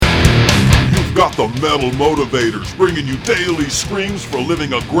got the Metal Motivators bringing you daily screams for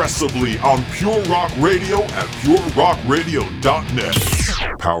living aggressively on Pure Rock Radio at purerockradio.net.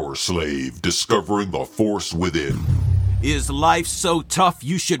 Powerslave, discovering the force within. Is life so tough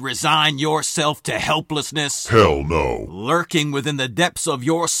you should resign yourself to helplessness? Hell no. Lurking within the depths of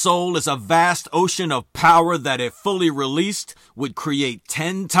your soul is a vast ocean of power that, if fully released, would create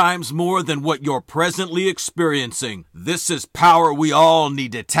 10 times more than what you're presently experiencing. This is power we all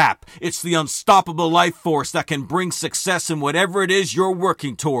need to tap. It's the unstoppable life force that can bring success in whatever it is you're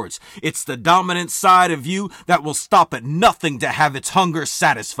working towards. It's the dominant side of you that will stop at nothing to have its hunger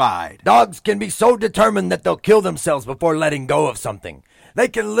satisfied. Dogs can be so determined that they'll kill themselves before letting go of something. They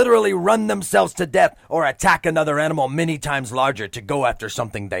can literally run themselves to death or attack another animal many times larger to go after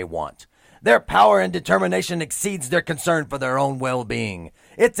something they want. Their power and determination exceeds their concern for their own well-being.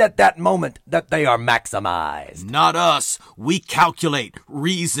 It's at that moment that they are maximized. Not us. We calculate,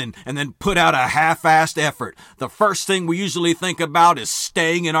 reason, and then put out a half-assed effort. The first thing we usually think about is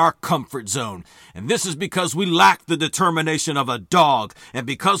staying in our comfort zone. And this is because we lack the determination of a dog. And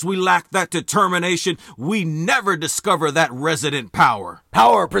because we lack that determination, we never discover that resident power.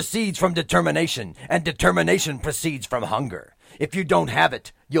 Power proceeds from determination, and determination proceeds from hunger. If you don't have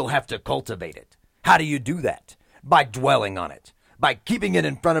it, you'll have to cultivate it. How do you do that? By dwelling on it. By keeping it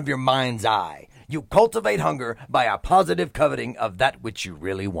in front of your mind's eye. You cultivate hunger by a positive coveting of that which you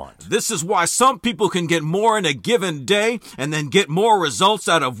really want. This is why some people can get more in a given day and then get more results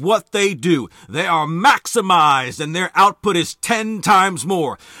out of what they do. They are maximized and their output is 10 times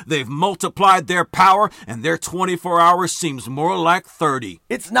more. They've multiplied their power and their 24 hours seems more like 30.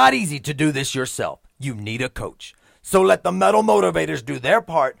 It's not easy to do this yourself. You need a coach. So let the Metal Motivators do their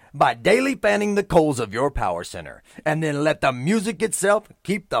part by daily fanning the coals of your power center. And then let the music itself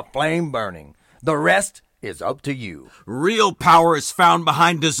keep the flame burning. The rest is up to you. Real power is found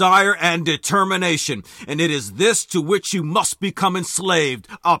behind desire and determination. And it is this to which you must become enslaved.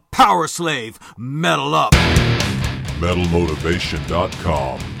 A power slave. Metal up.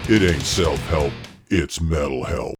 MetalMotivation.com. It ain't self-help, it's metal help.